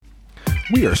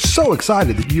We are so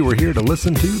excited that you are here to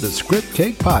listen to the Script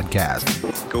Cake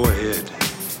Podcast. Go ahead.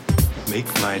 Make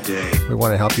my day. We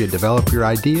want to help you develop your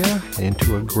idea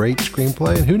into a great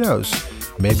screenplay, and who knows,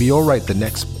 maybe you'll write the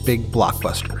next big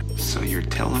blockbuster. So you're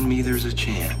telling me there's a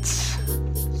chance?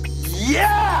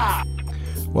 Yeah!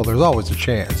 Well, there's always a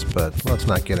chance, but let's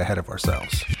not get ahead of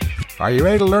ourselves. Are you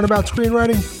ready to learn about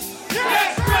screenwriting?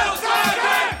 Yes,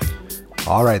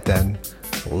 Will! All right, then.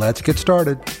 Let's get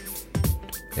started.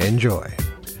 Enjoy.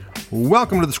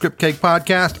 Welcome to the Script Cake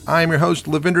Podcast. I'm your host,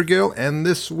 Lavinder Gill, and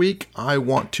this week I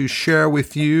want to share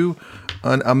with you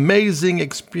an amazing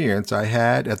experience I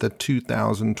had at the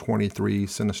 2023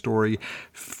 CineStory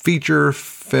Feature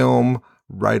Film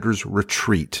Writers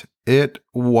Retreat. It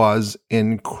was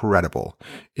incredible.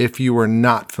 If you are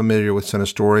not familiar with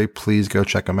CineStory, please go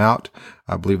check them out.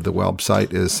 I believe the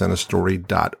website is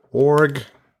cinestory.org.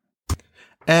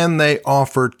 And they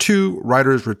offer 2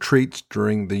 writers' retreats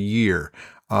during the year.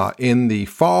 In the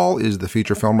fall is the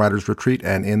Feature Film Writers Retreat,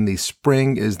 and in the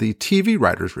spring is the TV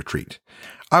Writers Retreat.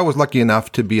 I was lucky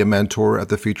enough to be a mentor at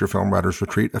the Feature Film Writers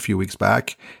Retreat a few weeks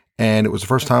back, and it was the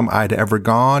first time I'd ever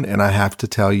gone, and I have to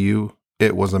tell you,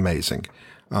 it was amazing.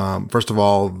 First of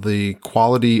all, the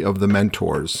quality of the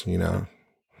mentors,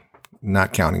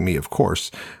 not counting me, of course,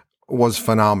 was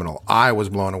phenomenal. I was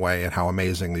blown away at how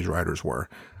amazing these writers were.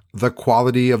 The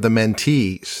quality of the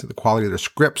mentees, the quality of their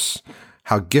scripts,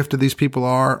 how gifted these people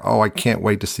are. Oh, I can't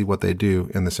wait to see what they do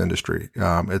in this industry.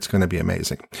 It's going to be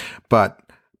amazing. But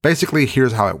basically,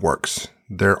 here's how it works.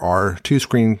 There are 2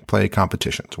 screenplay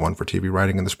competitions, one for TV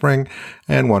writing in the spring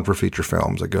and one for feature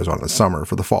films that goes on in the summer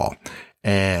for the fall.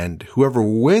 And whoever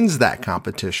wins that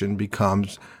competition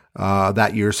becomes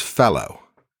that year's fellow.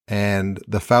 And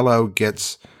the fellow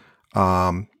gets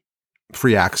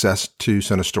free access to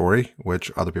CineStory, which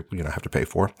other people, have to pay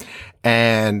for.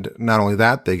 And not only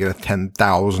that, they get a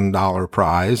 $10,000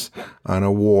 prize, an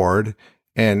award.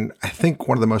 And I think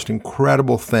one of the most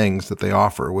incredible things that they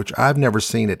offer, which I've never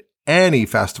seen at any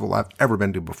festival I've ever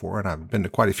been to before, and I've been to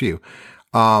quite a few,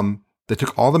 they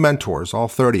took all the mentors, all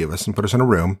 30 of us, and put us in a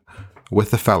room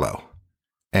with the fellow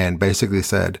and basically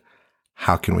said,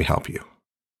 how can we help you?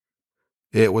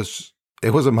 It was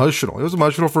emotional. It was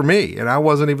emotional for me, and I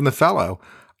wasn't even the fellow.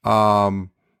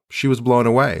 She was blown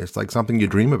away. It's like something you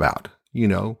dream about,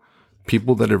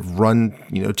 people that have run,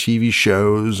 TV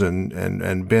shows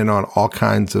and been on all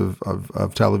kinds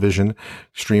of television,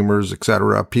 streamers,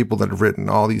 etc. People that have written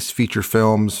all these feature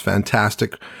films,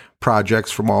 fantastic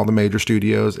projects from all the major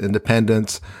studios,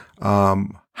 independents.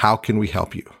 How can we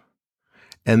help you?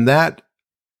 And that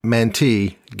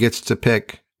mentee gets to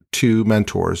pick 2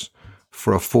 mentors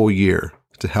for a full year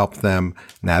to help them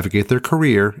navigate their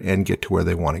career and get to where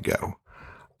they want to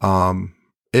go.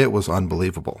 It was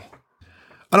unbelievable.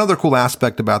 Another cool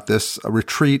aspect about this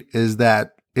retreat is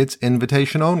that it's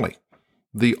invitation only.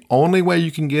 The only way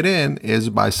you can get in is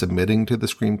by submitting to the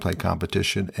screenplay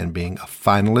competition and being a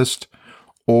finalist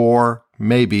or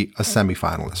maybe a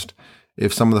semifinalist.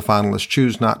 If some of the finalists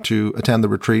choose not to attend the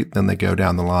retreat, then they go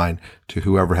down the line to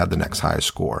whoever had the next highest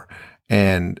score.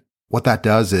 And what that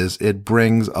does is it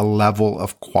brings a level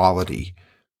of quality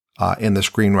in the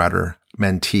screenwriter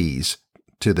mentees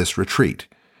to this retreat.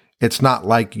 It's not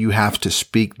like you have to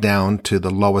speak down to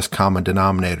the lowest common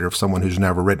denominator of someone who's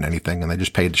never written anything and they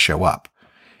just paid to show up.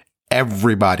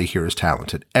 Everybody here is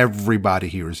talented. Everybody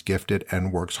here is gifted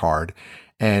and works hard.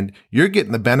 And you're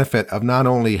getting the benefit of not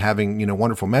only having,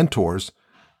 wonderful mentors,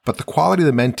 but the quality of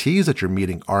the mentees that you're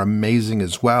meeting are amazing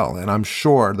as well. And I'm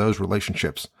sure those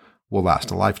relationships will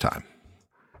last a lifetime.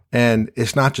 And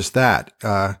it's not just that.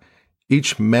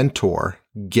 Each mentor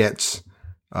gets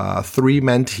 3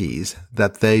 mentees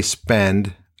that they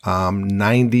spend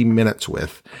 90 minutes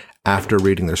with after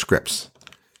reading their scripts.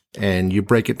 And you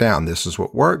break it down. This is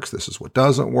what works. This is what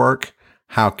doesn't work.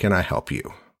 How can I help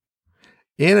you?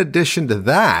 In addition to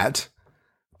that,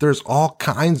 there's all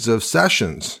kinds of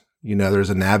sessions. There's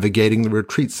a navigating the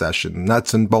retreat session,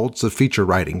 nuts and bolts of feature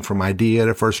writing from idea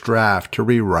to first draft to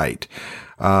rewrite.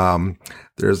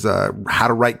 There's how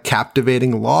to write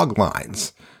captivating log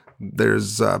lines.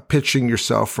 There's pitching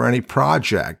yourself for any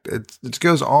project. It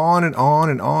goes on and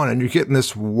on and on, and you're getting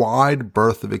this wide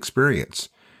berth of experience.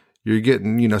 You're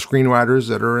getting, screenwriters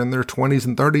that are in their 20s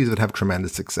and 30s that have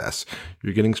tremendous success.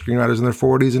 You're getting screenwriters in their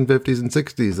 40s and 50s and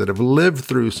 60s that have lived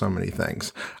through so many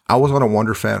things. I was on a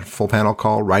wonderful panel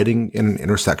called Writing in an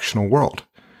Intersectional World.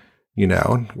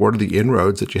 What are the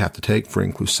inroads that you have to take for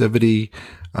inclusivity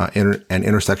and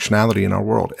intersectionality in our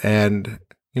world? And,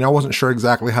 I wasn't sure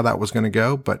exactly how that was going to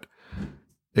go, but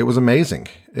it was amazing.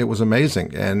 It was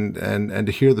amazing. And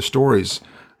to hear the stories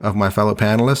of my fellow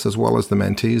panelists as well as the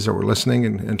mentees that were listening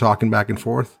and talking back and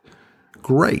forth.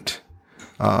 Great.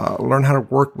 Learn how to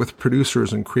work with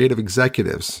producers and creative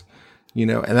executives, and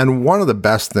then one of the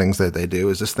best things that they do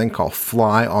is this thing called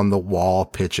fly on the wall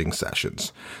pitching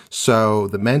sessions. So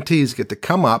the mentees get to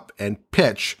come up and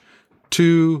pitch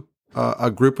to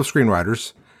a group of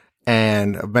screenwriters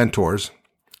and mentors.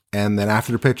 And then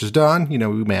after the pitch is done, we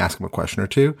may ask them a question or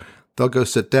two. They'll go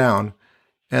sit down,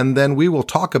 and then we will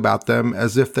talk about them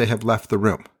as if they have left the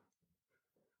room.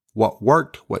 What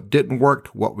worked, what didn't work,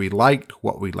 what we liked,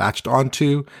 what we latched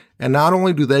onto. And not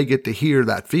only do they get to hear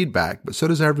that feedback, but so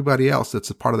does everybody else that's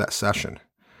a part of that session.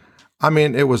 I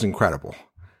mean, it was incredible.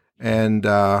 And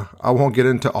I won't get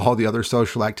into all the other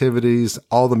social activities,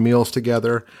 all the meals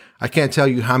together. I can't tell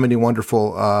you how many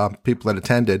wonderful people that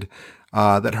attended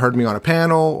that heard me on a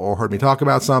panel or heard me talk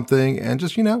about something and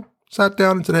just, sat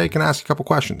down and said, hey, can I ask you a couple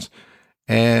questions?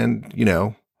 And,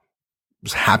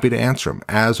 was happy to answer them,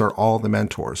 as are all the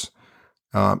mentors.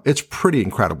 It's pretty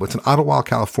incredible. It's in Ottawa,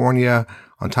 California,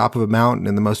 on top of a mountain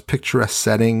in the most picturesque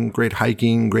setting, great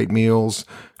hiking, great meals,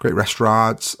 great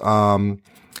restaurants. And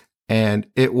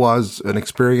it was an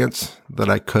experience that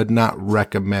I could not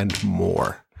recommend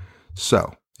more.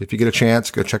 So if you get a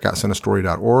chance, go check out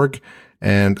CineStory.org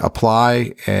and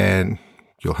apply, and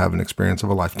you'll have an experience of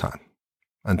a lifetime.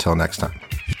 Until next time.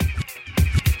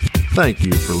 Thank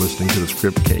you for listening to the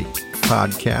Script Cake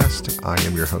podcast. I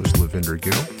am your host, Lavinder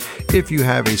Gill. If you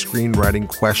have a screenwriting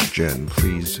question,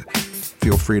 please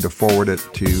feel free to forward it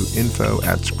to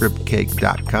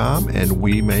info@scriptcake.com, and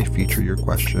we may feature your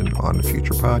question on a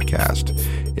future podcast.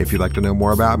 If you'd like to know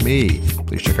more about me,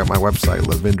 please check out my website,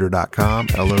 lavinder.com,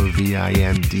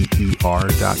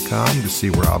 LOVINDER.com, to see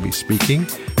where I'll be speaking,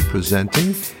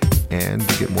 presenting, and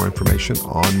to get more information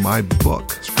on my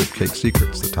book, Script Cake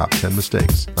Secrets, the Top 10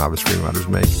 Mistakes Novice Screenwriters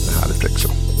Make and How to Fix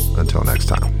Them. Until next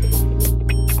time.